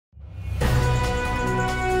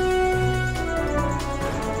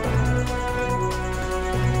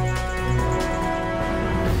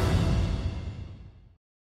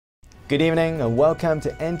Good evening and welcome to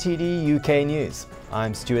NTD UK News.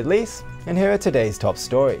 I'm Stuart Lees and here are today's top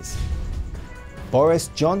stories. Boris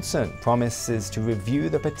Johnson promises to review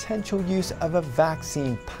the potential use of a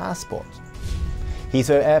vaccine passport.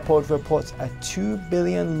 Heathrow Airport reports a $2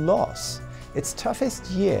 billion loss, its toughest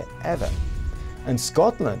year ever. And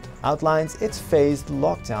Scotland outlines its phased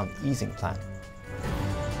lockdown easing plan.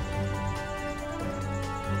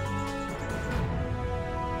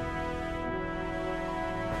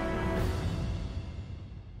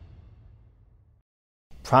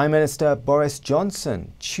 Prime Minister Boris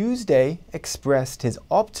Johnson Tuesday expressed his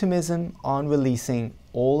optimism on releasing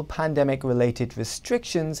all pandemic-related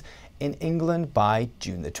restrictions in England by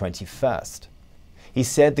June the 21st. He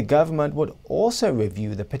said the government would also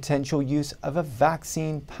review the potential use of a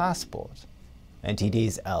vaccine passport.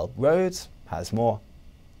 NTD's Al Rhodes has more.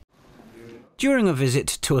 During a visit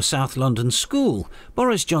to a South London school,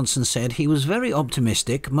 Boris Johnson said he was very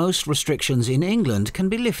optimistic most restrictions in England can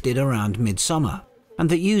be lifted around midsummer, and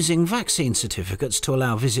that using vaccine certificates to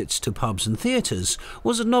allow visits to pubs and theatres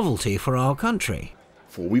was a novelty for our country.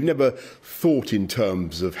 We've never thought in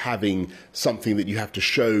terms of having something that you have to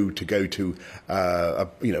show to go to a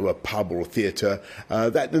pub or a theatre.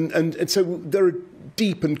 And so there are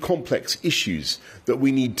deep and complex issues that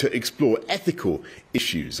we need to explore, ethical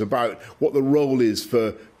issues about what the role is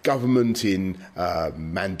for government in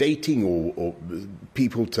mandating or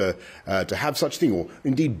people to have such a thing, or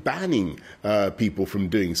indeed banning people from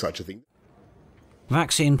doing such a thing.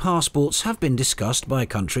 Vaccine passports have been discussed by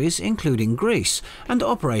countries including Greece and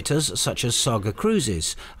operators such as Saga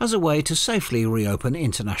Cruises as a way to safely reopen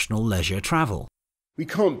international leisure travel. We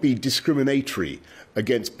can't be discriminatory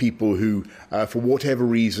against people who, for whatever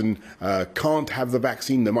reason, can't have the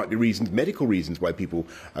vaccine. There might be reasons, medical reasons, why people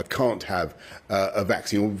can't have a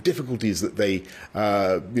vaccine, or difficulties that they,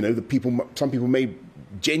 some people may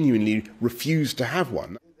genuinely refuse to have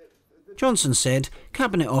one. Johnson said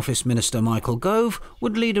Cabinet Office Minister Michael Gove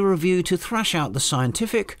would lead a review to thrash out the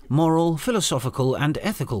scientific, moral, philosophical and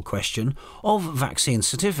ethical question of vaccine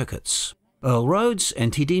certificates. Earl Rhodes,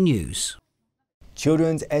 NTD News.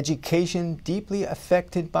 Children's education deeply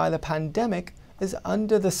affected by the pandemic is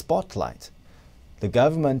under the spotlight. The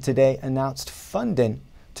government today announced funding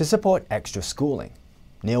to support extra schooling.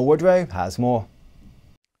 Neil Woodrow has more.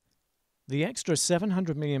 The extra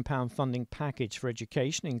 £700 million funding package for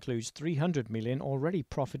education includes £300 million already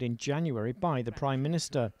proffered in January by the Prime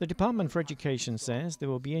Minister. The Department for Education says there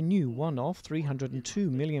will be a new one-off £302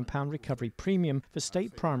 million recovery premium for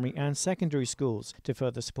state primary and secondary schools to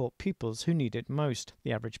further support pupils who need it most.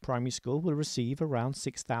 The average primary school will receive around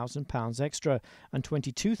 £6,000 extra and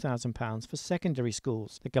 £22,000 for secondary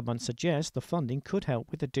schools. The government suggests the funding could help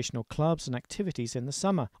with additional clubs and activities in the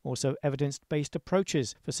summer, also evidence-based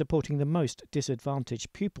approaches for supporting the most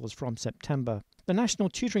disadvantaged pupils from September. The National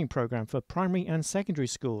Tutoring Programme for primary and secondary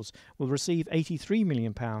schools will receive £83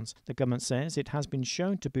 million. The government says it has been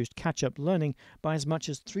shown to boost catch-up learning by as much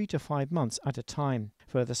as 3 to 5 months at a time.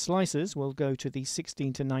 Further slices will go to the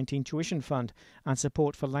 16 to 19 tuition fund and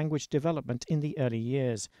support for language development in the early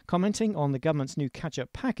years. Commenting on the government's new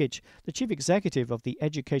catch-up package, the chief executive of the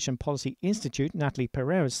Education Policy Institute, Natalie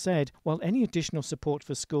Perez, said while any additional support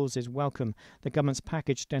for schools is welcome, the government's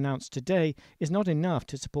package announced today is not enough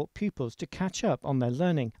to support pupils to catch up on their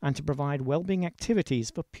learning and to provide wellbeing activities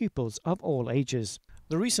for pupils of all ages.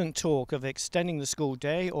 The recent talk of extending the school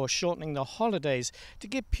day or shortening the holidays to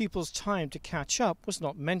give pupils time to catch up was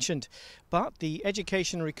not mentioned. But the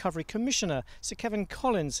Education Recovery Commissioner, Sir Kevin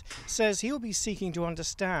Collins, says he'll be seeking to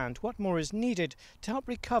understand what more is needed to help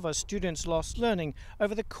recover students' lost learning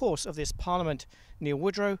over the course of this Parliament. Neil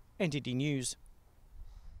Woodrow, NTD News.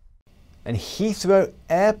 And Heathrow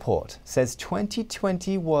Airport says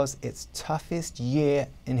 2020 was its toughest year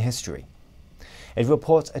in history. It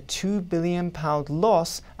reports a £2 billion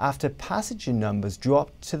loss after passenger numbers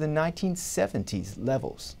dropped to the 1970s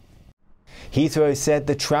levels. Heathrow said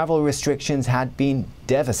the travel restrictions had been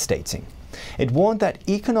devastating. It warned that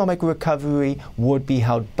economic recovery would be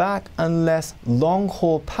held back unless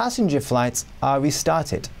long-haul passenger flights are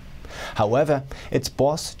restarted. However, its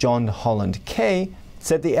boss, John Holland Kay,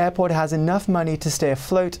 said the airport has enough money to stay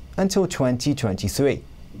afloat until 2023.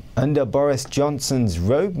 Under Boris Johnson's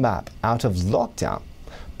roadmap out of lockdown,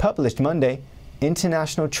 published Monday,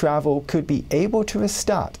 international travel could be able to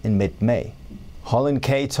restart in mid-May. Holland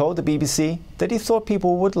Kay told the BBC that he thought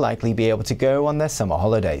people would likely be able to go on their summer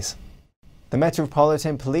holidays. The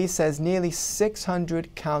Metropolitan Police says nearly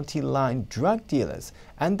 600 county line drug dealers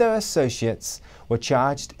and their associates were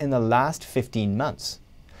charged in the last 15 months,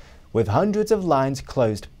 with hundreds of lines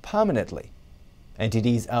closed permanently.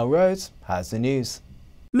 NTD's Al Rhodes has the news.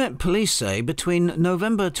 Met Police say between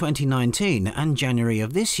November 2019 and January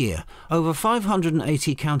of this year, over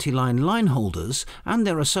 580 county line holders and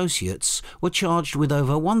their associates were charged with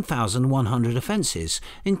over 1,100 offences,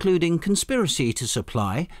 including conspiracy to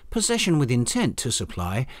supply, possession with intent to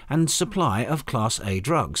supply, and supply of Class A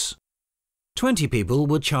drugs. 20 people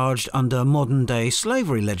were charged under modern-day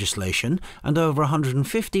slavery legislation, and over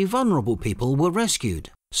 150 vulnerable people were rescued.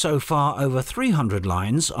 So far, over 300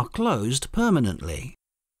 lines are closed permanently.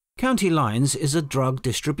 County Lines is a drug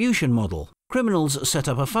distribution model. Criminals set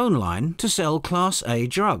up a phone line to sell Class A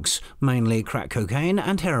drugs, mainly crack cocaine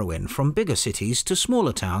and heroin, from bigger cities to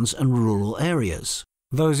smaller towns and rural areas.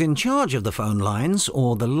 Those in charge of the phone lines,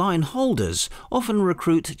 or the line holders, often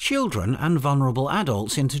recruit children and vulnerable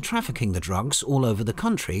adults into trafficking the drugs all over the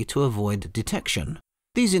country to avoid detection.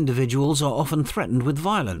 These individuals are often threatened with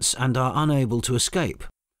violence and are unable to escape.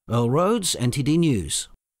 Earl Rhodes, NTD News.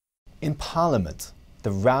 In Parliament,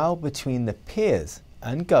 the row between the peers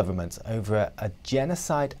and government over a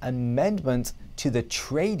genocide amendment to the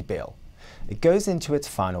trade bill. It goes into its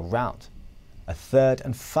final round. A third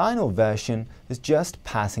and final version is just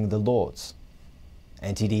passing the Lords.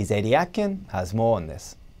 NTD's Eddie Atkin has more on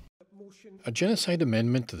this. A genocide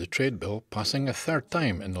amendment to the trade bill passing a third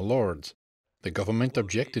time in the Lords. The government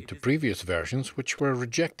objected to previous versions which were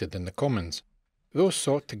rejected in the Commons. Those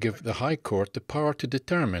sought to give the High Court the power to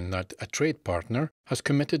determine that a trade partner has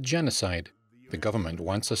committed genocide. The government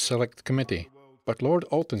wants a select committee, but Lord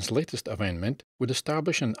Alton's latest amendment would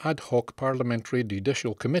establish an ad hoc parliamentary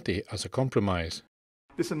judicial committee as a compromise.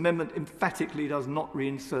 This amendment emphatically does not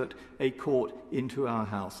reinsert a court into our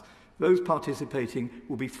House. Those participating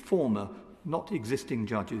will be former, not existing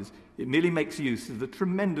judges. It merely makes use of the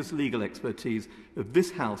tremendous legal expertise of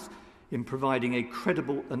this House in providing a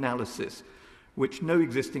credible analysis which no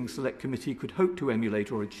existing select committee could hope to emulate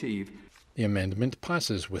or achieve. The amendment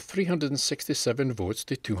passes with 367 votes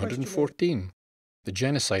to 214. The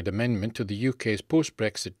Genocide Amendment to the UK's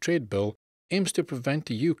Post-Brexit trade bill aims to prevent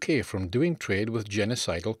the UK from doing trade with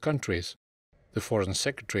genocidal countries. The Foreign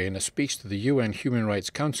Secretary, in a speech to the UN Human Rights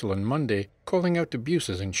Council on Monday, calling out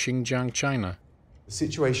abuses in Xinjiang, China. The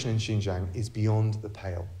situation in Xinjiang is beyond the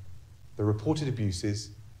pale. The reported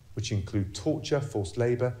abuses, which include torture, forced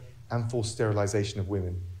labour, and forced sterilisation of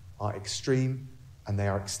women, are extreme and they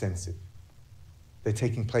are extensive. They're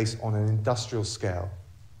taking place on an industrial scale.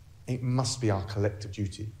 It must be our collective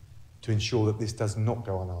duty to ensure that this does not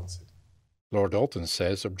go unanswered. Lord Alton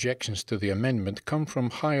says objections to the amendment come from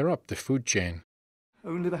higher up the food chain.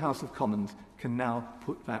 Only the House of Commons can now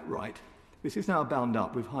put that right. This is now bound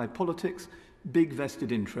up with high politics, big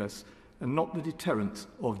vested interests, and not the deterrence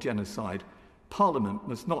of genocide. Parliament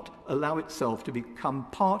must not allow itself to become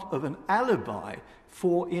part of an alibi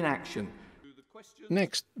for inaction.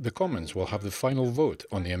 Next, the Commons will have the final vote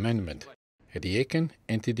on the amendment. Eddie Aiken,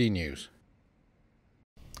 NTD News.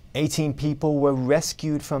 18 people were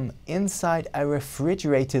rescued from inside a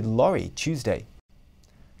refrigerated lorry Tuesday.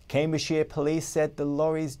 Cambridgeshire police said the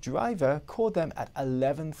lorry's driver called them at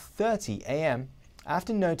 11:30 a.m.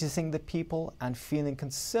 after noticing the people and feeling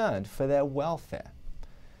concerned for their welfare.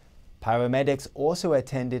 Paramedics also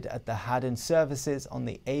attended at the Haddon services on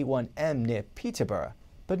the A1M near Peterborough,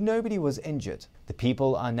 but nobody was injured. The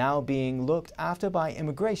people are now being looked after by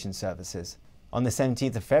immigration services. On the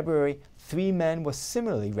 17th of February, 3 men were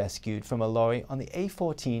similarly rescued from a lorry on the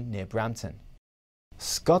A14 near Brampton.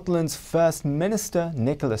 Scotland's First Minister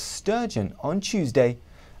Nicola Sturgeon on Tuesday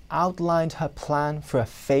outlined her plan for a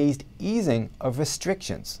phased easing of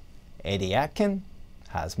restrictions. Eddie Atkin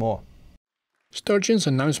has more. Sturgeon's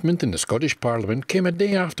announcement in the Scottish Parliament came a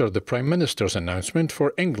day after the Prime Minister's announcement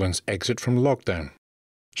for England's exit from lockdown.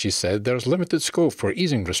 She said there's limited scope for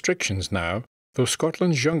easing restrictions now, though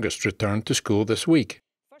Scotland's youngest returned to school this week.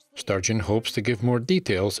 Sturgeon hopes to give more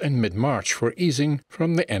details in mid-March for easing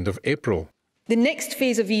from the end of April. The next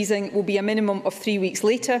phase of easing will be a minimum of 3 weeks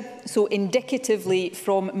later, so indicatively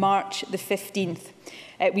from March the 15th.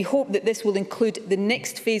 We hope that this will include the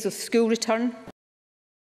next phase of school return.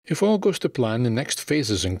 If all goes to plan, the next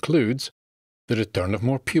phases includes the return of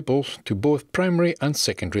more pupils to both primary and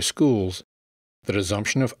secondary schools, the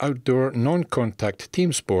resumption of outdoor non-contact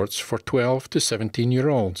team sports for 12 to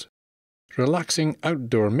 17-year-olds, relaxing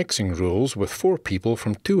outdoor mixing rules with 4 people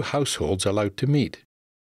from 2 households allowed to meet,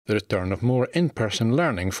 the return of more in-person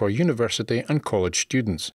learning for university and college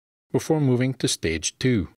students, before moving to stage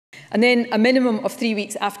 2. And then a minimum of 3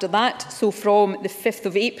 weeks after that, so from the 5th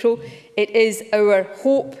of April, it is our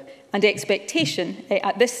hope and expectation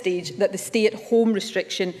at this stage that the stay-at-home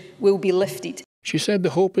restriction will be lifted. She said the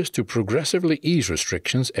hope is to progressively ease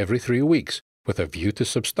restrictions every 3 weeks, with a view to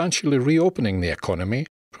substantially reopening the economy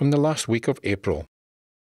from the last week of April.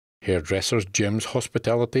 Hairdressers, gyms,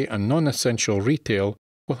 hospitality and non-essential retail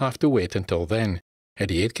will have to wait until then.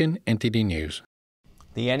 Eddie Aitken, NTD News.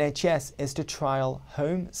 The NHS is to trial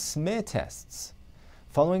home smear tests,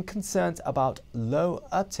 following concerns about low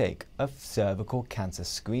uptake of cervical cancer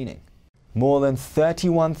screening. More than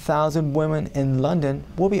 31,000 women in London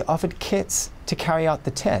will be offered kits to carry out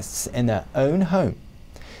the tests in their own home.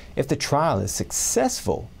 If the trial is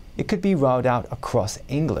successful, it could be rolled out across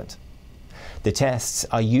England. The tests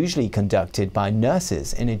are usually conducted by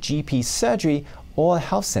nurses in a GP surgery or a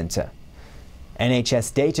health centre.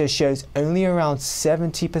 NHS data shows only around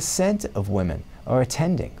 70% of women are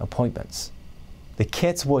attending appointments. The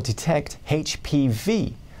kits will detect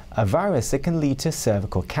HPV, a virus that can lead to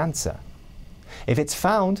cervical cancer. If it's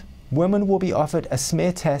found, women will be offered a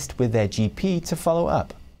smear test with their GP to follow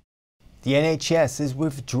up. The NHS is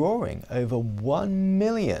withdrawing over 1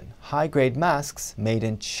 million high-grade masks made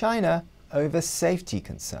in China over safety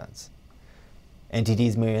concerns.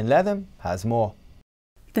 NTD's Miriam Leatham has more.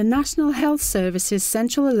 The National Health Service's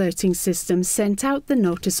Central Alerting System sent out the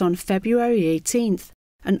notice on February 18th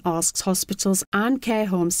and asks hospitals and care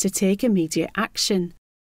homes to take immediate action.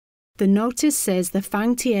 The notice says the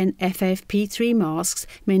Fang Tien FFP3 masks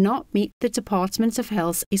may not meet the Department of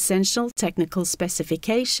Health's essential technical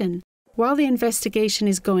specification. While the investigation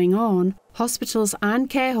is going on, hospitals and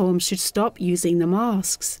care homes should stop using the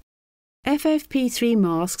masks. FFP3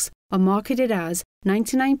 masks are marketed as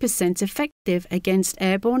 99% effective against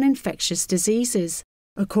airborne infectious diseases.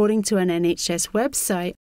 According to an NHS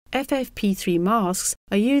website, FFP3 masks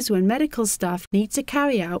are used when medical staff need to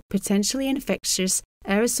carry out potentially infectious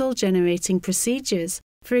aerosol-generating procedures,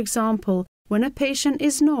 for example, when a patient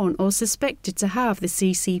is known or suspected to have the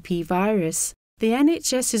CCP virus. The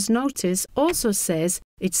NHS's notice also says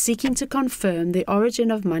it's seeking to confirm the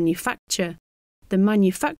origin of manufacture. The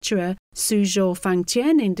manufacturer, Suzhou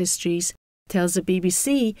Fangtian Industries, tells the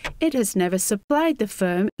BBC it has never supplied the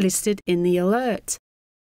firm listed in the alert.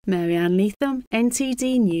 Marianne Leatham,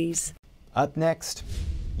 NTD News. Up next,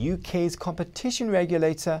 UK's competition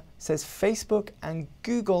regulator says Facebook and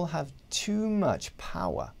Google have too much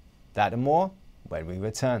power. That and more when we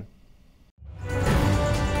return.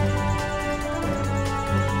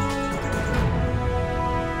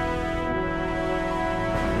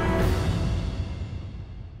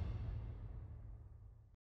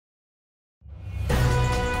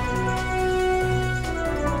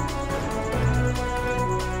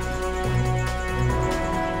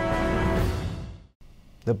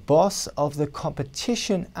 The boss of the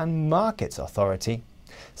Competition and Markets Authority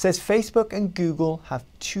says Facebook and Google have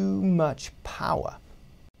too much power.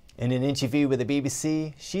 In an interview with the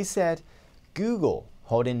BBC, she said Google,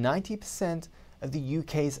 holding 90% of the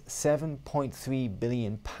UK's £7.3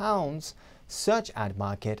 billion search ad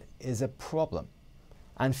market, is a problem.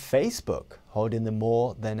 And Facebook, holding the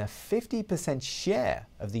more than a 50% share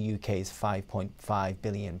of the UK's £5.5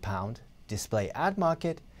 billion display ad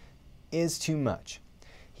market, is too much.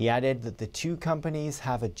 He added that the two companies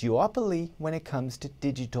have a duopoly when it comes to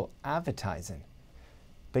digital advertising.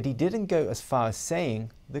 But he didn't go as far as saying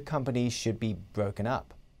the companies should be broken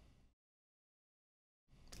up.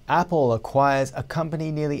 Apple acquires a company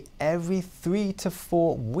nearly every 3 to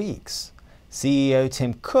 4 weeks. CEO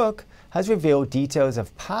Tim Cook has revealed details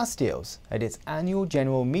of past deals at its annual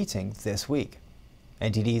general meeting this week.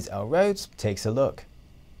 NTD's Al Rhodes takes a look.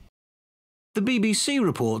 The BBC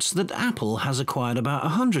reports that Apple has acquired about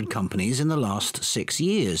 100 companies in the last 6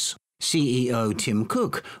 years. CEO Tim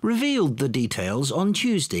Cook revealed the details on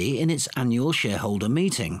Tuesday in its annual shareholder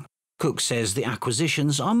meeting. Cook says the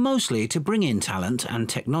acquisitions are mostly to bring in talent and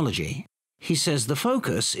technology. He says the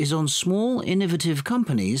focus is on small, innovative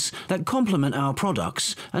companies that complement our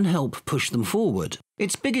products and help push them forward.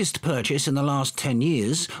 Its biggest purchase in the last 10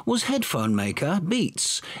 years was headphone maker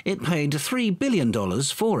Beats. It paid $3 billion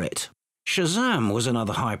for it. Shazam was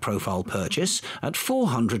another high-profile purchase at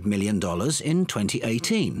 $400 million in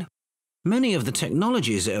 2018. Many of the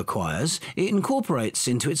technologies it acquires, it incorporates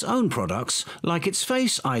into its own products, like its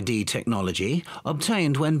Face ID technology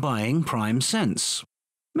obtained when buying Prime Sense.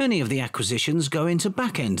 Many of the acquisitions go into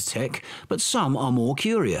back-end tech, but some are more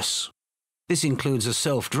curious. This includes a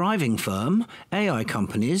self-driving firm, AI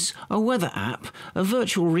companies, a weather app, a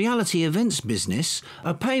virtual reality events business,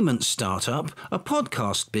 a payment startup, a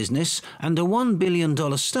podcast business, and a $1 billion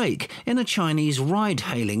stake in a Chinese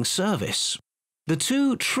ride-hailing service. The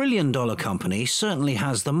 $2 trillion company certainly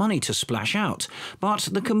has the money to splash out, but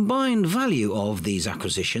the combined value of these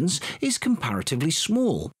acquisitions is comparatively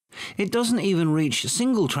small. It doesn't even reach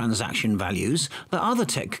single transaction values that other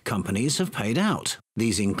tech companies have paid out.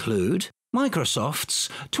 These include Microsoft's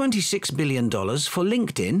 $26 billion for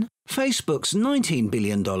LinkedIn, Facebook's $19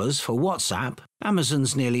 billion for WhatsApp,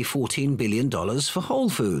 Amazon's nearly $14 billion for Whole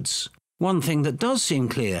Foods. One thing that does seem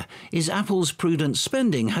clear is Apple's prudent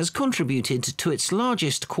spending has contributed to its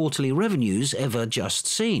largest quarterly revenues ever just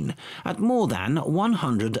seen, at more than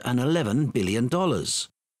 $111 billion.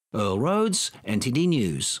 Earl Rhodes, NTD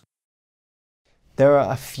News. There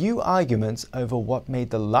are a few arguments over what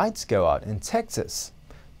made the lights go out in Texas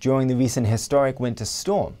during the recent historic winter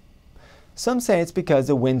storm. Some say it's because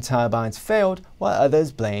the wind turbines failed, while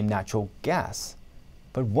others blame natural gas.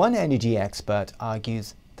 But one energy expert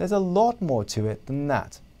argues there's a lot more to it than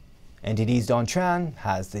that. NTD's Don Tran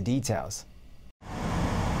has the details.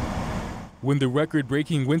 When the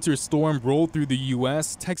record-breaking winter storm rolled through the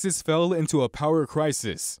U.S., Texas fell into a power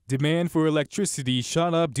crisis. Demand for electricity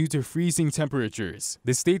shot up due to freezing temperatures.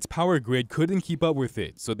 The state's power grid couldn't keep up with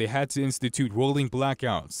it, so they had to institute rolling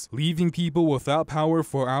blackouts, leaving people without power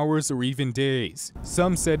for hours or even days.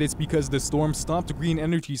 Some said it's because the storm stopped green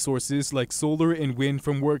energy sources like solar and wind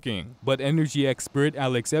from working. But energy expert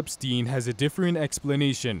Alex Epstein has a different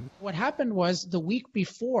explanation. What happened was the week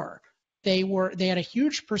before, they had a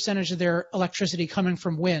huge percentage of their electricity coming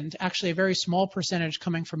from wind, actually a very small percentage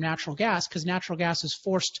coming from natural gas, because natural gas is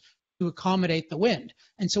forced to accommodate the wind.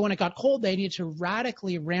 And so when it got cold, they needed to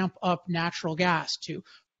radically ramp up natural gas to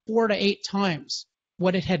 4 to 8 times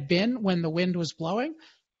what it had been when the wind was blowing.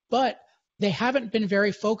 But they haven't been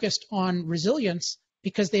very focused on resilience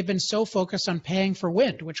because they've been so focused on paying for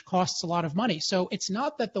wind, which costs a lot of money. So it's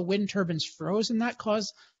not that the wind turbines froze and that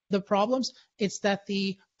caused the problems, it's that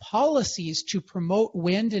the policies to promote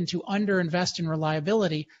wind and to underinvest in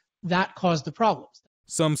reliability, that caused the problems.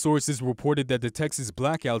 Some sources reported that the Texas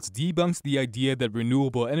blackouts debunks the idea that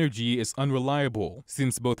renewable energy is unreliable,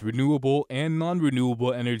 since both renewable and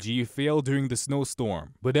non-renewable energy failed during the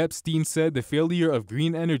snowstorm. But Epstein said the failure of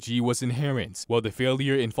green energy was inherent, while the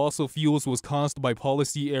failure in fossil fuels was caused by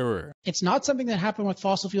policy error. It's not something that happened with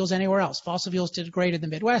fossil fuels anywhere else. Fossil fuels did great in the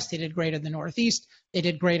Midwest, they did great in the Northeast, they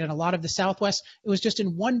did great in a lot of the Southwest. It was just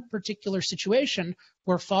in one particular situation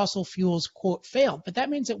where fossil fuels, quote, failed. But that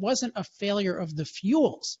means it wasn't a failure of the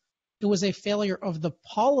fuels. It was a failure of the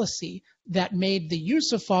policy that made the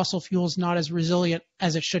use of fossil fuels not as resilient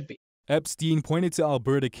as it should be. Epstein pointed to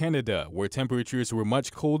Alberta, Canada, where temperatures were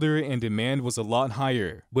much colder and demand was a lot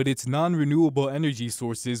higher, but its non-renewable energy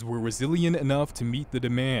sources were resilient enough to meet the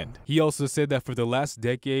demand. He also said that for the last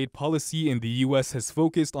decade, policy in the U.S. has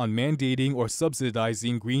focused on mandating or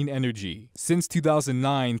subsidizing green energy. Since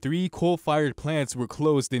 2009, 3 coal-fired plants were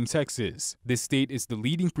closed in Texas. This state is the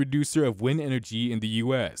leading producer of wind energy in the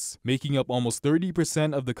U.S., making up almost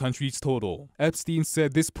 30% of the country's total. Epstein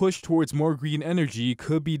said this push towards more green energy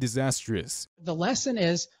could be disastrous. The lesson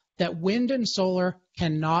is that wind and solar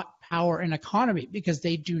cannot power an economy because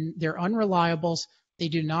they're unreliables. They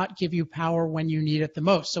do not give you power when you need it the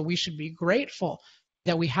most. So we should be grateful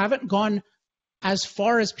that we haven't gone as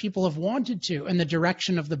far as people have wanted to in the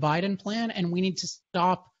direction of the Biden plan, and we need to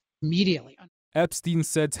stop immediately. Epstein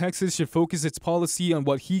said Texas should focus its policy on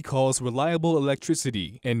what he calls reliable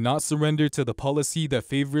electricity and not surrender to the policy that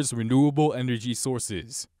favors renewable energy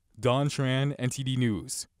sources. Don Tran, NTD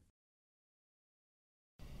News.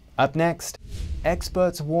 Up next,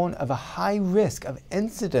 experts warn of a high risk of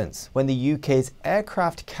incidents when the UK's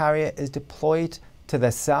aircraft carrier is deployed to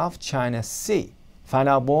the South China Sea. Find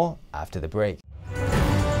out more after the break.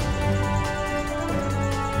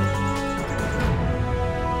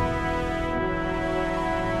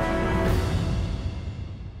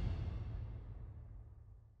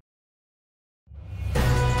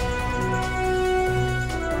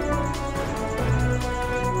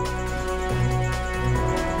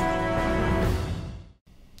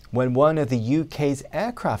 When one of the UK's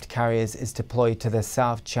aircraft carriers is deployed to the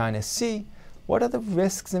South China Sea, what are the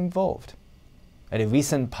risks involved? At a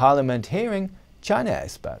recent Parliament hearing, China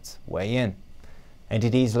experts weigh in.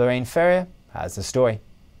 NTD's Lorraine Ferrier has the story.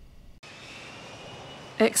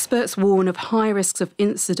 Experts warn of high risks of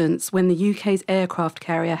incidents when the UK's aircraft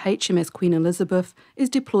carrier HMS Queen Elizabeth is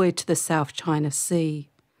deployed to the South China Sea.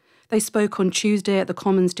 They spoke on Tuesday at the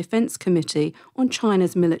Commons Defence Committee on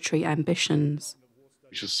China's military ambitions.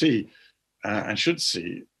 We shall see and should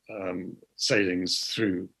see sailings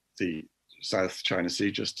through the South China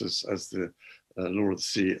Sea just as the law of the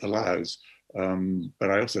sea allows.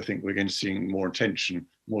 But I also think we're going to see more tension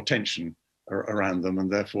around them,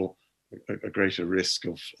 and therefore a greater risk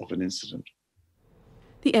of an incident.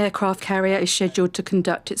 The aircraft carrier is scheduled to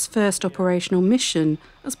conduct its first operational mission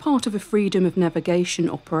as part of a freedom of navigation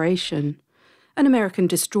operation. An American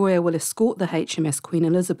destroyer will escort the HMS Queen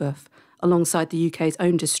Elizabeth alongside the UK's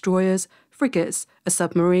own destroyers, frigates, a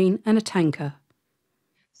submarine and a tanker.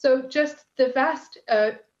 So just the vast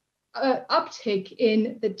uptick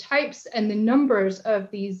in the types and the numbers of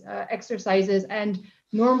these exercises and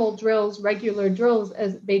normal drills, regular drills,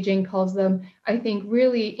 as Beijing calls them, I think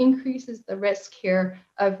really increases the risk here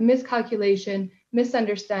of miscalculation,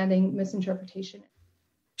 misunderstanding, misinterpretation.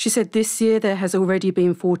 She said this year there has already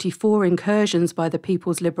been 44 incursions by the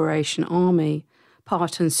People's Liberation Army.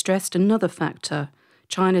 Parton stressed another factor,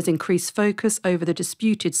 China's increased focus over the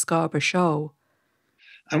disputed Scarborough Shoal.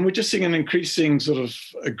 And we're just seeing an increasing sort of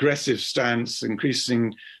aggressive stance,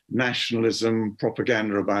 increasing nationalism,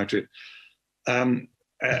 propaganda about it. And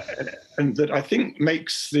that I think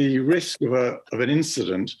makes the risk of an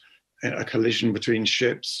incident, a collision between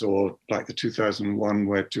ships, or like the 2001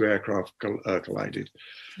 where two aircraft collided,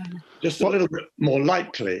 just a little bit more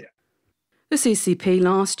likely. The CCP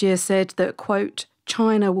last year said that, quote,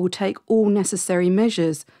 China will take all necessary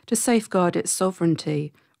measures to safeguard its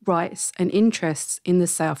sovereignty, rights and interests in the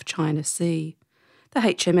South China Sea. The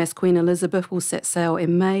HMS Queen Elizabeth will set sail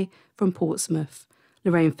in May from Portsmouth.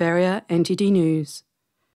 Lorraine Ferrier, NTD News.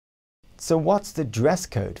 So what's the dress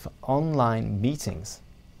code for online meetings?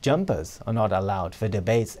 Jumpers are not allowed for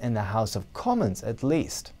debates in the House of Commons, at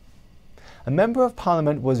least. A Member of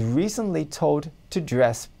Parliament was recently told to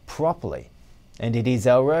dress properly. NTD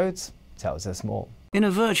Zell Rhodes tells us more. In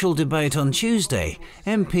a virtual debate on Tuesday,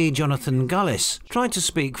 MP Jonathan Gullis tried to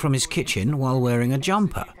speak from his kitchen while wearing a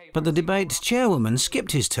jumper, but the debate chairwoman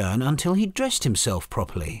skipped his turn until he dressed himself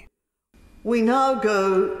properly.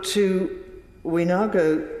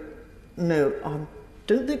 No, I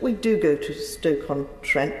don't think we do go to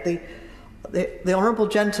Stoke-on-Trent. The Honourable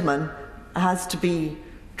Gentleman has to be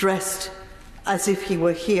dressed as if he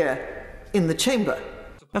were here in the chamber.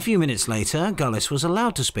 A few minutes later, Gullis was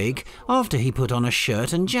allowed to speak after he put on a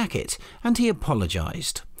shirt and jacket, and he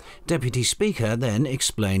apologised. Deputy Speaker then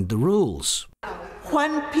explained the rules.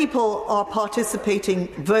 When people are participating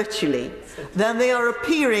virtually, then they are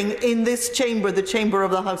appearing in this chamber, the chamber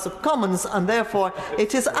of the House of Commons, and therefore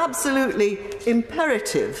it is absolutely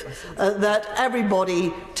imperative that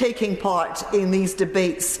everybody taking part in these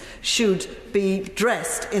debates should be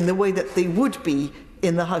dressed in the way that they would be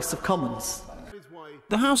in the House of Commons.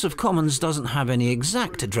 The House of Commons doesn't have any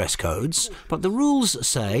exact dress codes, but the rules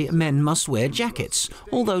say men must wear jackets.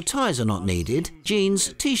 Although ties are not needed,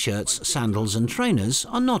 jeans, t-shirts, sandals and trainers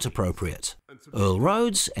are not appropriate. Earl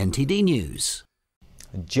Rhodes, NTD News.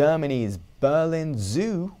 Germany's Berlin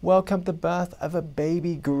Zoo welcomed the birth of a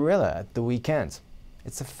baby gorilla at the weekend.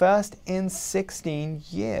 It's the first in 16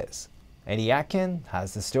 years. Eddie Atkin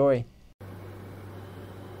has the story.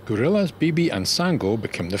 Gorillas Bibi and Sango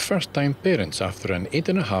became the first-time parents after an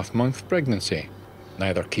 8.5-month pregnancy.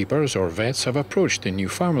 Neither keepers or vets have approached the new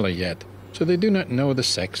family yet, so they do not know the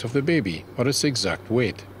sex of the baby or its exact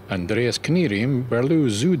weight. Andreas Kniriem, Berlin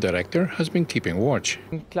Zoo director, has been keeping watch.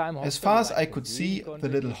 As far as I could see, the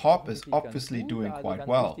little hop is obviously doing quite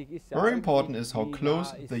well. Very important is how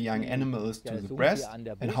close the young animal is to the breast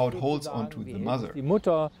and how it holds onto the mother.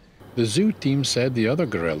 The zoo team said the other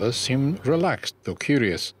gorillas seemed relaxed, though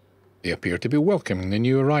curious. They appear to be welcoming the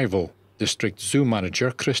new arrival. District Zoo Manager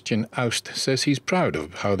Christian Aust says he's proud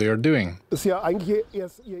of how they are doing.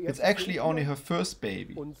 It's actually only her first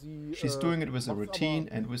baby. She's doing it with a routine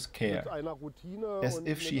and with care, as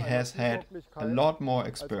if she has had a lot more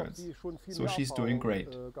experience. So she's doing great.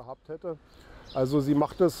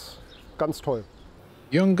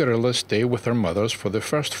 Young gorillas stay with their mothers for the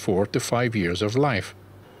first 4 to 5 years of life.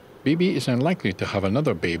 Bibi is unlikely to have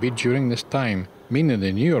another baby during this time, meaning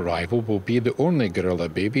the new arrival will be the only gorilla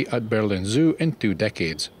baby at Berlin Zoo in 2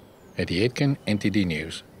 decades. Eddie Aitken, NTD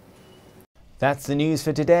News. That's the news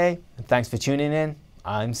for today, and thanks for tuning in.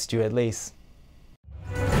 I'm Stuart Leese.